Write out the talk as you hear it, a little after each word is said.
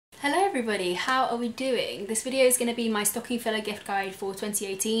Hello everybody, how are we doing? This video is going to be my stocking filler gift guide for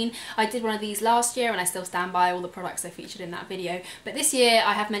 2018. I did one of these last year and I still stand by all the products I featured in that video. But this year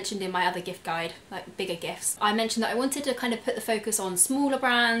I have mentioned in my other gift guide, like bigger gifts, I mentioned that I wanted to kind of put the focus on smaller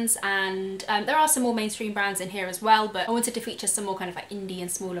brands, and there are some more mainstream brands in here as well, but I wanted to feature some more kind of like indie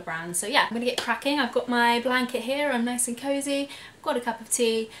and smaller brands. So yeah, I'm going to get cracking. I've got my blanket here, I'm nice and cozy. Got a cup of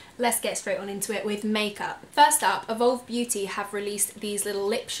tea. Let's get straight on into it with makeup. First up, Evolve Beauty have released these little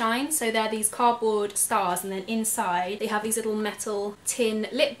lip shines. So they're these cardboard stars, and then inside they have these little metal tin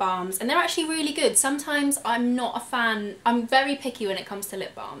lip balms, and they're actually really good. Sometimes I'm not a fan, I'm very picky when it comes to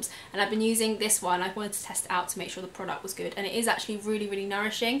lip balms, and I've been using this one. I wanted to test it out to make sure the product was good, and it is actually really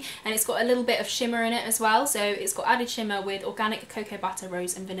nourishing, and it's got a little bit of shimmer in it as well. So it's got added shimmer with organic cocoa butter,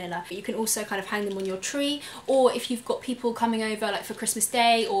 rose and vanilla. You can also kind of hang them on your tree, or if you've got people coming over like for Christmas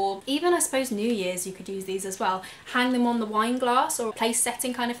Day, or even I suppose New Year's, you could use these as well. Hang them on the wine glass or place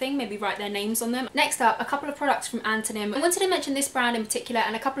setting kind of thing, maybe write their names on them. Next up, a couple of products from Antonym. I wanted to mention this brand in particular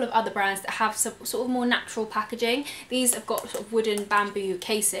and a couple of other brands that have some sort of more natural packaging. These have got sort of wooden bamboo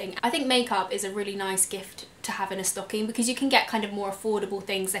casing. I think makeup is a really nice gift to have in a stocking because you can get kind of more affordable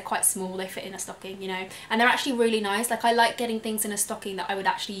things. They're quite small, they fit in a stocking, you know, and they're actually really nice. Like, I like getting things in a stocking that I would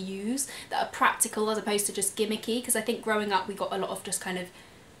actually use, that are practical as opposed to just gimmicky, because I think growing up we got a lot of just kind of,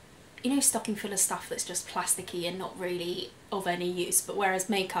 you know, stocking filler stuff that's just plasticky and not really of any use, but whereas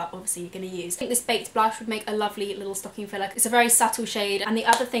makeup obviously you're going to use. I think this baked blush would make a lovely little stocking filler. It's a very subtle shade, and the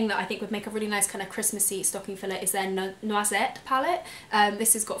other thing that I think would make a really nice kind of Christmassy stocking filler is their Noisette palette.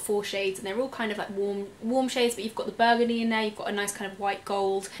 This has got 4 shades and they're all kind of like warm shades, but you've got the burgundy in there, you've got a nice kind of white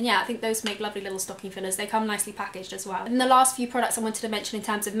gold, and yeah, I think those make lovely little stocking fillers. They come nicely packaged as well. And the last few products I wanted to mention in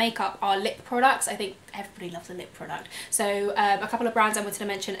terms of makeup are lip products. I think everybody loves a lip product, so a couple of brands I wanted to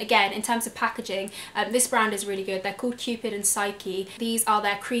mention. Again, in terms of packaging, this brand is really good. They're called Cupid and Psyche. These are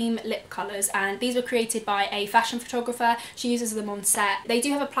their cream lip colours, and these were created by a fashion photographer. She uses them on set. They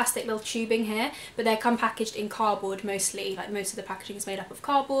do have a plastic little tubing here, but they come packaged in cardboard mostly. Like, most of the packaging is made up of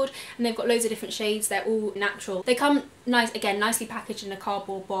cardboard, and they've got loads of different shades. They're all natural. They come nice, again, nicely packaged in a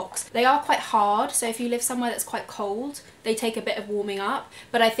cardboard box. They are quite hard, so if you live somewhere that's quite cold, they take a bit of warming up,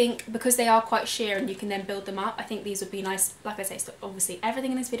 but I think because they are quite sheer and you can then build them up, I think these would be nice. Like I say, obviously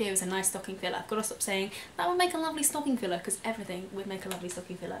everything in this video is a nice stocking filler. I've got to stop saying that would make a lovely stocking filler, because everything would make a lovely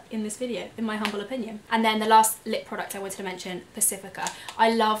stocking filler in this video, in my humble opinion. And then the last lip product I wanted to mention, Pacifica.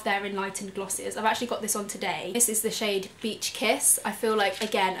 I love their enlightened glosses. I've actually got this on today. This is the shade Beach Kiss. I feel like,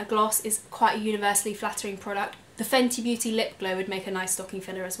 again, a gloss is quite a universally flattering product. The Fenty Beauty Lip Glow would make a nice stocking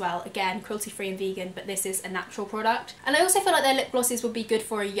filler as well. Again, cruelty-free and vegan, but this is a natural product. And I also feel like their lip glosses would be good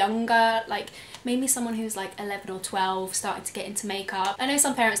for a younger, like maybe someone who's like 11 or 12 starting to get into makeup. I know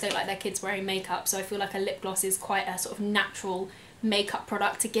some parents don't like their kids wearing makeup, so I feel like a lip gloss is quite a sort of natural makeup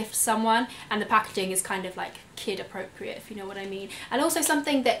product to gift someone, and the packaging is kind of like kid appropriate, if you know what I mean. And also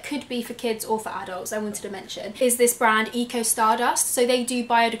something that could be for kids or for adults I wanted to mention is this brand Eco Stardust. So they do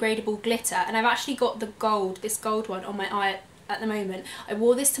biodegradable glitter, and I've actually got the this gold one on my eye at the moment. I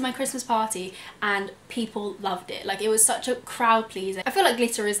wore this to my Christmas party and people loved it. Like, it was such a crowd pleaser. I feel like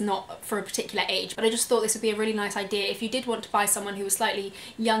glitter is not for a particular age, but I just thought this would be a really nice idea if you did want to buy someone who was slightly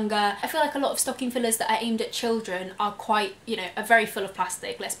younger. I feel like a lot of stocking fillers that are aimed at children are quite, you know, are very full of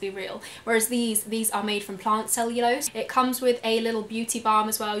plastic, let's be real. Whereas these are made from plant cellulose. It comes with a little beauty balm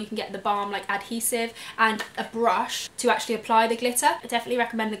as well. You can get the balm like adhesive and a brush to actually apply the glitter. I definitely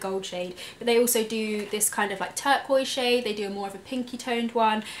recommend the gold shade, but they also do this kind of like turquoise shade. They do a more of a pinky toned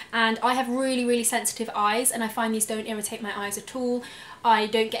one, and I have really sensitive eyes, and I find these don't irritate my eyes at all. I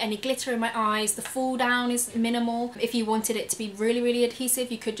don't get any glitter in my eyes. The fall down is minimal. If you wanted it to be really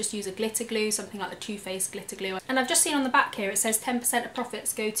adhesive, you could just use a glitter glue, something like the Too Faced glitter glue. And I've just seen on the back here it says 10% of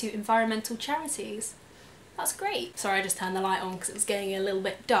profits go to environmental charities. That's great. Sorry, I just turned the light on because it was getting a little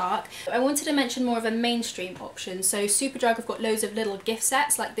bit dark. I wanted to mention more of a mainstream option. So Superdrug have got loads of little gift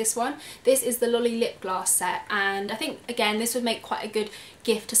sets like this one. This is the Lolly Lip Gloss set, and I think, again, this would make quite a good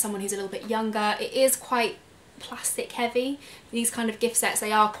gift to someone who's a little bit younger. It is quite plastic heavy. These kind of gift sets,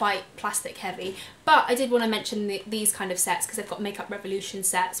 they are quite plastic heavy, but I did want to mention these kind of sets because they've got Makeup Revolution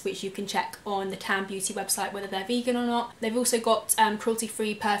sets, which you can check on the Tan Beauty website whether they're vegan or not. They've also got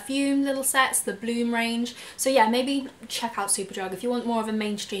cruelty-free perfume little sets, the Bloom range. So yeah, maybe check out Superdrug if you want more of a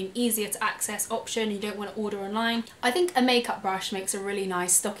mainstream, easier to access option and you don't want to order online. I think a makeup brush makes a really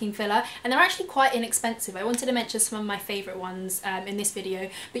nice stocking filler, and they're actually quite inexpensive. I wanted to mention some of my favourite ones in this video,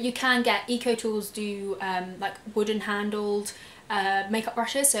 but you can get, Eco Tools do like wooden handled makeup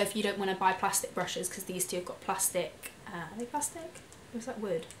brushes, so if you don't want to buy plastic brushes, because these two have got plastic, are they plastic? Or is that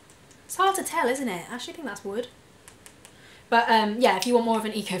wood? It's hard to tell, isn't it? I actually think that's wood. But yeah, if you want more of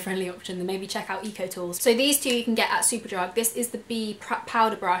an eco-friendly option, then maybe check out Eco Tools. So these two you can get at Superdrug. This is the Bee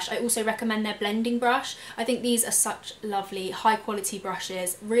powder brush. I also recommend their blending brush. I think these are such lovely high quality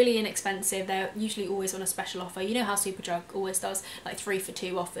brushes, really inexpensive. They're usually always on a special offer. You know how Superdrug always does, like 3 for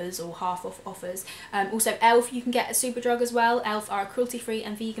 2 offers or half off offers. Also Elf you can get at Superdrug as well. Elf are a cruelty-free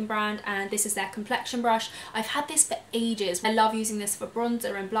and vegan brand, and this is their complexion brush. I've had this for ages. I love using this for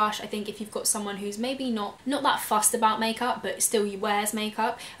bronzer and blush. I think if you've got someone who's maybe not that fussed about makeup but still wears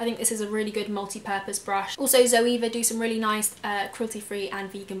makeup, I think this is a really good multi-purpose brush. Also Zoya do some really nice cruelty-free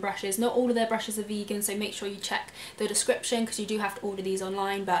and vegan brushes. Not all of their brushes are vegan, so make sure you check the description because you do have to order these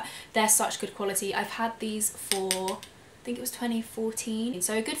online, but they're such good quality. I've had these for, I think it was 2014,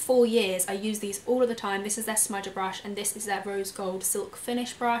 so a good 4 years. I use these all of the time. This is their smudger brush and this is their rose gold silk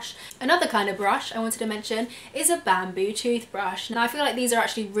finish brush. Another kind of brush I wanted to mention is a bamboo toothbrush. Now I feel like these are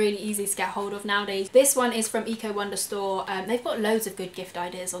actually really easy to get hold of nowadays. This one is from Eco Wonder Store. They've got loads of good gift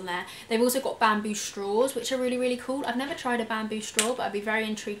ideas on there. They've also got bamboo straws, which are really cool. I've never tried a bamboo straw, but I'd be very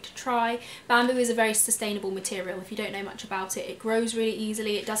intrigued to try. Bamboo is a very sustainable material. If you don't know much about it, it grows really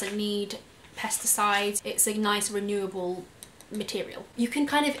easily. It doesn't need pesticides. It's a nice renewable material. You can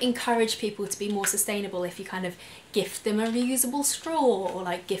kind of encourage people to be more sustainable if you kind of gift them a reusable straw or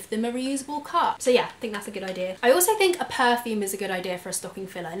like gift them a reusable cup. So yeah, I think that's a good idea. I also think a perfume is a good idea for a stocking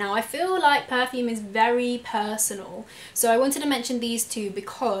filler. Now I feel like perfume is very personal, so I wanted to mention these two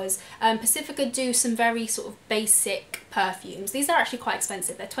because Pacifica do some very sort of basic perfumes. These are actually quite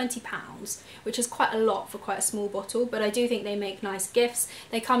expensive. They're £20, which is quite a lot for quite a small bottle, but I do think they make nice gifts.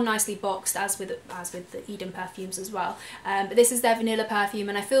 They come nicely boxed, as with the Eden perfumes as well. But this is their vanilla perfume,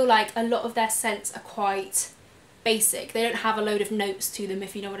 and I feel like a lot of their scents are quite basic. They don't have a load of notes to them,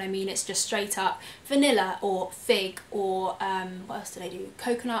 if you know what I mean. It's just straight up vanilla or fig or what else do they do?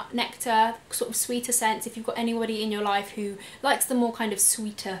 Coconut, nectar, sort of sweeter scents. If you've got anybody in your life who likes the more kind of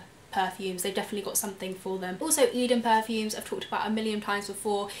sweeter perfumes, they've definitely got something for them. Also Eden perfumes I've talked about a million times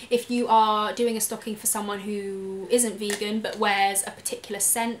before. If you are doing a stocking for someone who isn't vegan but wears a particular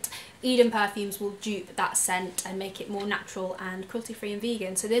scent, Eden perfumes will dupe that scent and make it more natural and cruelty free and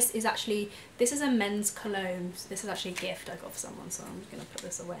vegan. So this is a men's cologne. This is actually a gift I got for someone, so I'm just going to put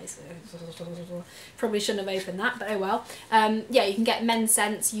this away. So probably shouldn't have opened that, but oh well. Yeah, you can get men's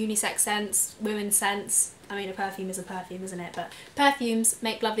scents, unisex scents, women's scents. I mean, a perfume is a perfume, isn't it? But perfumes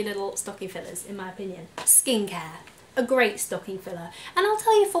make lovely little stocking fillers, in my opinion. Skincare. A great stocking filler, and I'll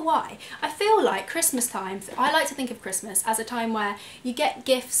tell you for why. I feel like Christmas time, I like to think of Christmas as a time where you get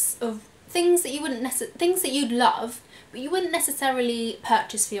gifts of things that you wouldn't things that you'd love, but you wouldn't necessarily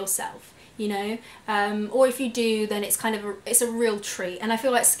purchase for yourself, you know, or if you do, then it's kind of it's a real treat. And I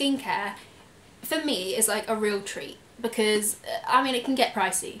feel like skincare for me is like a real treat, because I mean it can get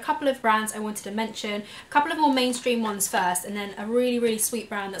pricey. A couple of brands I wanted to mention, a couple of more mainstream ones first, and then a really sweet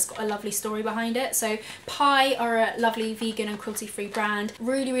brand that's got a lovely story behind it. So Pi are a lovely vegan and cruelty free brand,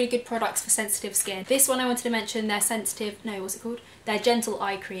 really good products for sensitive skin. This one I wanted to mention, their their gentle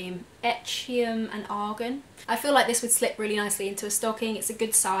eye cream, Echium and Argan. I feel like this would slip really nicely into a stocking. It's a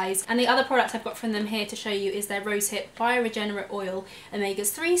good size. And the other product I've got from them here to show you is their Rosehip Bioregenerate Oil,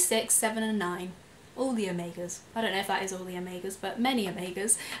 omegas 3, 6, 7 and 9. All the omegas. I don't know if that is all the omegas, but many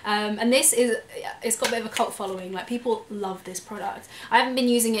omegas. And this is, it's got a bit of a cult following. Like, people love this product. I haven't been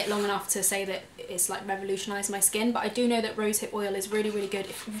using it long enough to say that it's like revolutionised my skin, but I do know that rosehip oil is really good.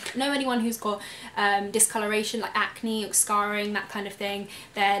 If you know anyone who's got discoloration, like acne or scarring, that kind of thing,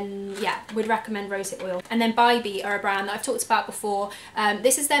 then yeah, would recommend rosehip oil. And then Bybee are a brand that I've talked about before.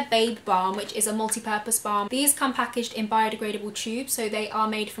 This is their Babe Balm, which is a multi-purpose balm. These come packaged in biodegradable tubes, so they are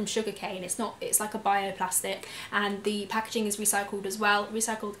made from sugarcane. It's like a bioplastic, and the packaging is recycled as well,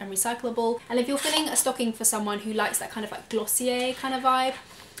 recycled and recyclable. And if you're filling a stocking for someone who likes that kind of like Glossier kind of vibe,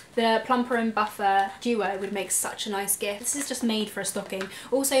 the Plumper and Buffer duo would make such a nice gift. This is just made for a stocking.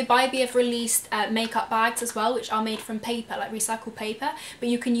 Also, Bybee have released makeup bags as well, which are made from paper, like recycled paper, but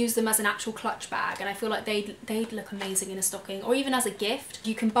you can use them as an actual clutch bag, and I feel like they'd look amazing in a stocking, or even as a gift.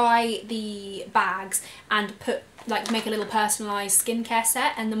 You can buy the bags and make a little personalised skincare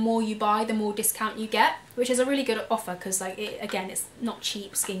set, and the more you buy, the more discount you get, which is a really good offer because again, it's not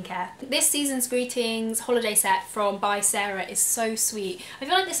cheap skincare. This season's greetings holiday set from By Sarah is so sweet. I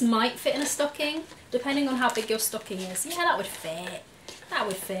feel like this might fit in a stocking, depending on how big your stocking is. Yeah, that would fit. That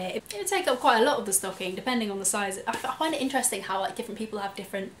would fit. It would take up quite a lot of the stocking, depending on the size. I find it interesting how like different people have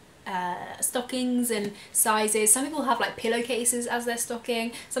different stockings and sizes. Some people have like pillowcases as their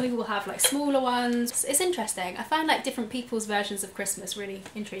stocking, some people have like smaller ones. It's interesting. I find like different people's versions of Christmas really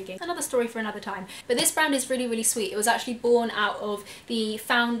intriguing. Another story for another time. But this brand is really, really sweet. It was actually born out of the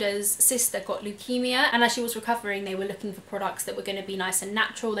founder's sister got leukemia, and as she was recovering they were looking for products that were going to be nice and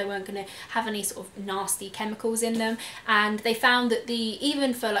natural. They weren't going to have any sort of nasty chemicals in them, and they found that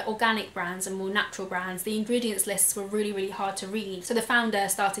even for like organic brands and more natural brands, the ingredients lists were really, really hard to read. So the founder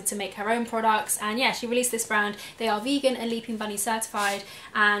started to make her own products, and yeah, she released this brand. They are vegan and Leaping Bunny certified,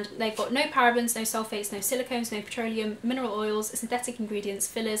 and they've got no parabens, no sulfates, no silicones, no petroleum, mineral oils, synthetic ingredients,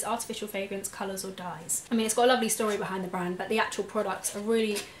 fillers, artificial fragrance, colours or dyes. I mean, it's got a lovely story behind the brand, but the actual products are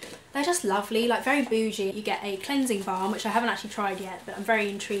really, they're just lovely, like very bougie. You get a cleansing balm, which I haven't actually tried yet, but I'm very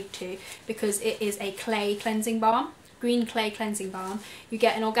intrigued to, because it is a clay cleansing balm. Green clay cleansing balm. You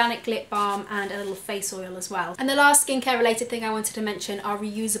get an organic lip balm and a little face oil as well. And the last skincare related thing I wanted to mention are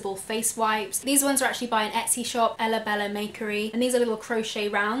reusable face wipes. These ones are actually by an Etsy shop, Ella Bella Makery, and these are little crochet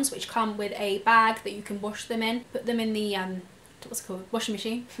rounds which come with a bag that you can wash them in. Put them in the what's it called, washing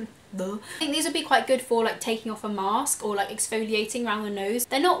machine. I think these would be quite good for like taking off a mask or like exfoliating around the nose.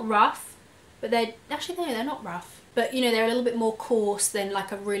 They're not rough, but they're actually, no, they're not rough. But you know, they're a little bit more coarse than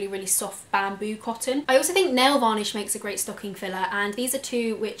like a really, really soft bamboo cotton. I also think nail varnish makes a great stocking filler, and these are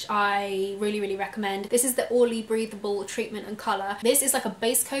two which I really, really recommend. This is the Orly Breathable Treatment and Colour. This is like a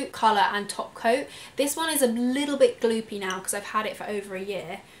base coat, colour and top coat. This one is a little bit gloopy now because I've had it for over a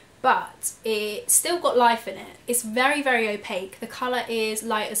year, but it's still got life in it. It's very, very opaque. The colour is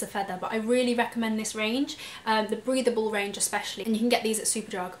light as a feather, but I really recommend this range, the breathable range especially, and you can get these at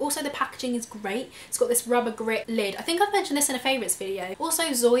Superdrug. Also, the packaging is great. It's got this rubber grip lid. I think I've mentioned this in a favourites video.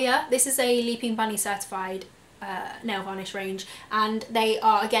 Also, Zoya, this is a Leaping Bunny certified nail varnish range, and they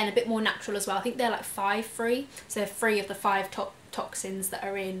are again a bit more natural as well. I think they're like 5 free, so they're free of the 5 toxins that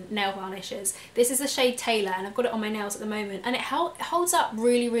are in nail varnishes. This is the shade Taylor, and I've got it on my nails at the moment, and it holds up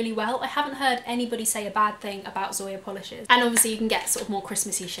really, really well. I haven't heard anybody say a bad thing about Zoya polishes. And obviously you can get sort of more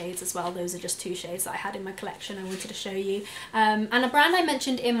Christmassy shades as well. Those are just 2 shades that I had in my collection I wanted to show you. And a brand I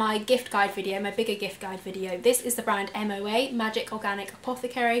mentioned in my gift guide video, my bigger gift guide video, this is the brand MOA, Magic Organic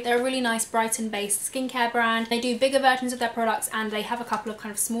Apothecary. They're a really nice Brighton based skincare brand. They do bigger versions of their products, and they have a couple of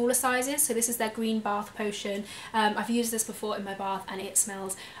kind of smaller sizes. So this is their green bath potion. I've used this before in my bath and it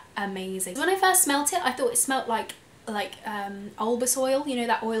smells amazing. When I first smelt it, I thought it smelled like Albus oil, you know,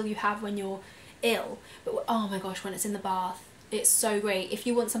 that oil you have when you're ill. But oh my gosh, when it's in the bath, it's so great. If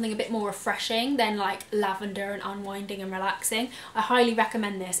you want something a bit more refreshing than like lavender and unwinding and relaxing, I highly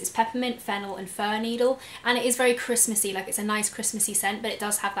recommend this. It's peppermint, fennel and fir needle, and it is very Christmassy. Like, it's a nice Christmassy scent, but it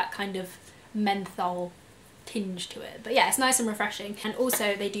does have that kind of menthol tinge to it. But yeah, it's nice and refreshing. And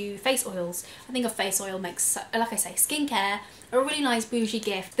also they do face oils. I think a face oil makes, like I say, skincare a really nice bougie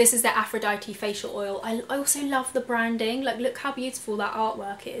gift. This is their Aphrodite facial oil. I also love the branding. Like, look how beautiful that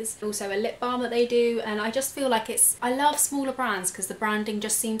artwork is. Also a lip balm that they do, and I just feel like I love smaller brands because the branding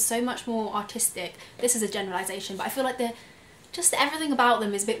just seems so much more artistic. This is a generalization, but I feel like just everything about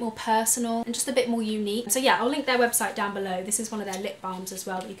them is a bit more personal and just a bit more unique. So yeah, I'll link their website down below. This is one of their lip balms as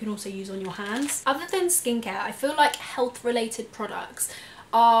well that you can also use on your hands. Other than skincare, I feel like health related products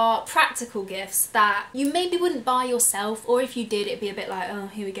are practical gifts that you maybe wouldn't buy yourself, or if you did, it'd be a bit like, oh,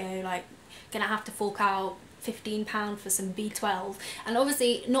 here we go, like gonna have to fork out £15 for some B12. And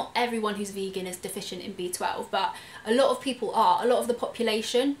obviously not everyone who's vegan is deficient in B12, but a lot of people are. A lot of the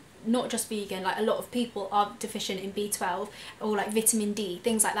population, not just vegan, like a lot of people are deficient in B12 or like vitamin D,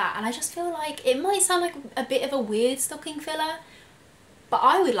 things like that. And I just feel like it might sound like a bit of a weird stocking filler, but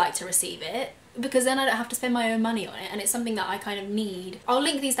I would like to receive it, because then I don't have to spend my own money on it, and it's something that I kind of need. I'll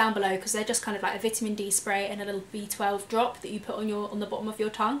link these down below because they're just kind of like a vitamin D spray and a little B12 drop that you put on the bottom of your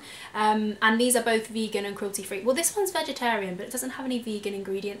tongue. And these are both vegan and cruelty free. Well, this one's vegetarian, but it doesn't have any vegan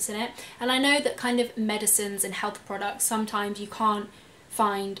ingredients in it. And I know that kind of medicines and health products, sometimes you can't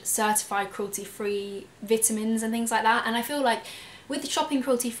find certified cruelty free vitamins and things like that, and I feel like with shopping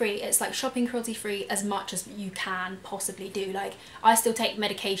cruelty free, it's like shopping cruelty free as much as you can possibly do. Like, I still take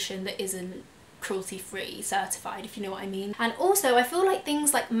medication that isn't cruelty free certified, if you know what I mean. And also I feel like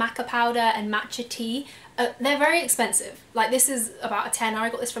things like maca powder and matcha tea, they're very expensive. Like, this is about a tenner.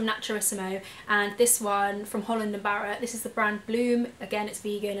 I got this from Naturissimo, and this one from Holland & Barrett. This is the brand Bloom. Again, it's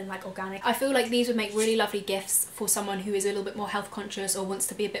vegan and like organic. I feel like these would make really lovely gifts for someone who is a little bit more health conscious or wants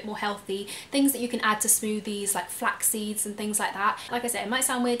to be a bit more healthy. Things that you can add to smoothies, like flax seeds and things like that. Like I said, it might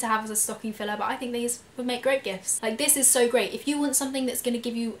sound weird to have as a stocking filler, but I think these would make great gifts. Like, this is so great. If you want something that's going to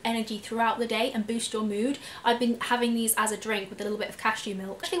give you energy throughout the day and boost your mood, I've been having these as a drink with a little bit of cashew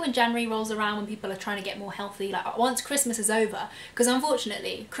milk. Especially when January rolls around, when people are trying to get more healthy, like once Christmas is over, because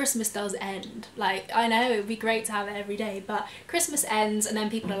unfortunately Christmas does end. Like, I know it would be great to have it every day, but Christmas ends and then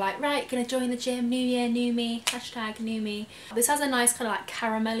people are like, right, gonna join the gym, new year, new me, hashtag new me. This has a nice kind of like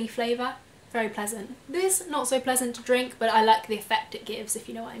caramelly flavour. Very pleasant. This, not so pleasant to drink, but I like the effect it gives, if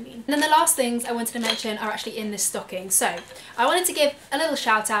you know what I mean. And then the last things I wanted to mention are actually in this stocking. So I wanted to give a little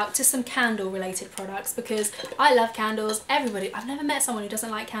shout out to some candle related products, because I love candles. Everybody, I've never met someone who doesn't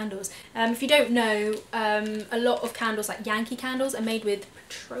like candles. If you don't know, a lot of candles, like Yankee candles, are made with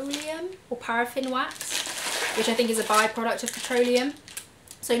petroleum or paraffin wax, which I think is a byproduct of petroleum.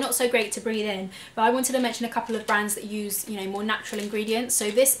 So not so great to breathe in, but I wanted to mention a couple of brands that use, you know, more natural ingredients. So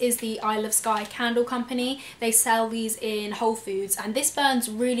this is the Isle of Skye candle company. They sell these in Whole Foods, and this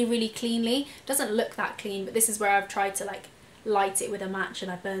burns really, really cleanly. Doesn't look that clean, but this is where I've tried to like light it with a match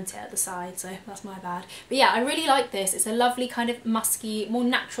and I burnt it at the side, so that's my bad. But yeah, I really like this. It's a lovely kind of musky, more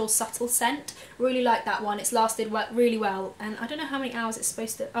natural, subtle scent. Really like that one. It's lasted really well, and I don't know how many hours it's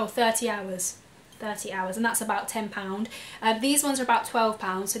supposed to, oh, 30 hours. 30 hours, and that's about £10. These ones are about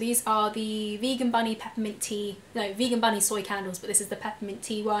 £12, so these are the vegan bunny peppermint tea, no, vegan bunny soy candles, but this is the peppermint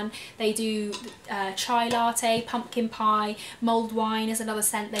tea one. They do chai latte, pumpkin pie, mulled wine is another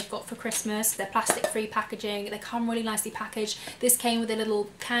scent they've got for Christmas. They're plastic free packaging, they come really nicely packaged. This came with a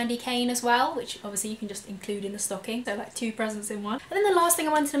little candy cane as well, which obviously you can just include in the stocking, so like 2 presents in one. And then the last thing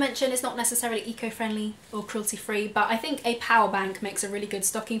I wanted to mention is not necessarily eco-friendly or cruelty free, but I think a power bank makes a really good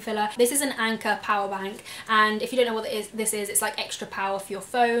stocking filler. This is an Anker power bank, and if you don't know what this is, it's like extra power for your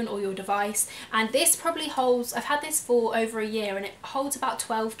phone or your device, and this probably holds, I've had this for over a year, and it holds about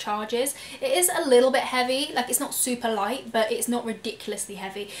 12 charges. It is a little bit heavy, like it's not super light, but it's not ridiculously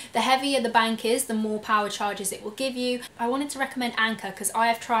heavy. The heavier the bank is, the more power charges it will give you. I wanted to recommend Anker because I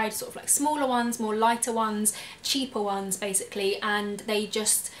have tried sort of like smaller ones, more lighter ones, cheaper ones basically, and they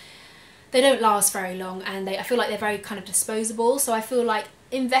don't last very long, and I feel like they're very kind of disposable. So I feel like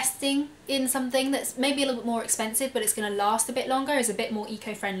investing in something that's maybe a little bit more expensive but it's going to last a bit longer is a bit more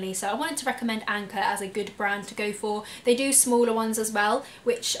eco-friendly. So I wanted to recommend Anker as a good brand to go for. They do smaller ones as well,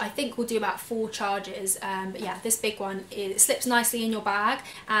 which I think will do about 4 charges, but yeah, this big one, it slips nicely in your bag,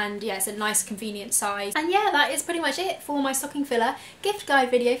 and yeah, it's a nice convenient size. And yeah, that is pretty much it for my stocking filler gift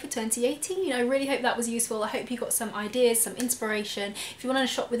guide video for 2018. I really hope that was useful. I hope you got some ideas, some inspiration. If you want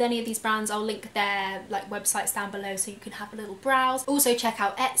to shop with any of these brands, I'll link their like websites down below so you can have a little browse. Also check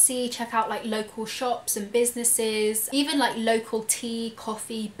out Etsy, check out like local shops and businesses, even like local tea,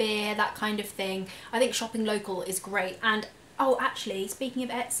 coffee, beer, that kind of thing. I think shopping local is great. And oh, actually, speaking of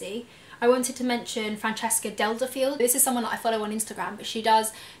Etsy, I wanted to mention Francesca Delderfield. This is someone that I follow on Instagram, but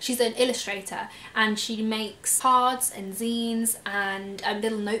she's an illustrator, and she makes cards and zines and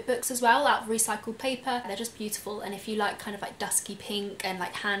little notebooks as well out of recycled paper. They're just beautiful, and if you like kind of like dusky pink and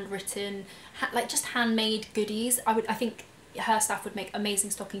like handwritten, like just handmade goodies, I think her stuff would make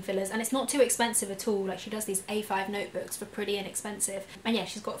amazing stocking fillers, and it's not too expensive at all. Like, she does these A5 notebooks for pretty inexpensive, and yeah,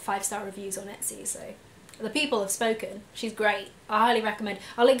 she's got 5-star reviews on Etsy, so the people have spoken. She's great. I highly recommend.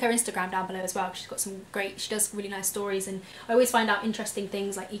 I'll link her Instagram down below as well. She's got some great, she does really nice stories, and I always find out interesting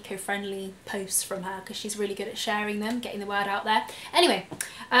things like eco-friendly posts from her because she's really good at sharing them, getting the word out there. Anyway,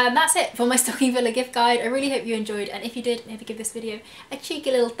 that's it for my stocking filler gift guide. I really hope you enjoyed, and if you did, maybe give this video a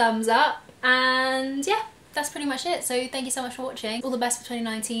cheeky little thumbs up, and yeah, that's pretty much it. So thank you so much for watching. All the best for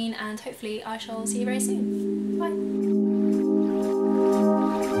 2019, and hopefully I shall see you very soon.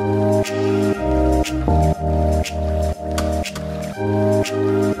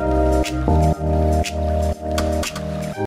 Bye.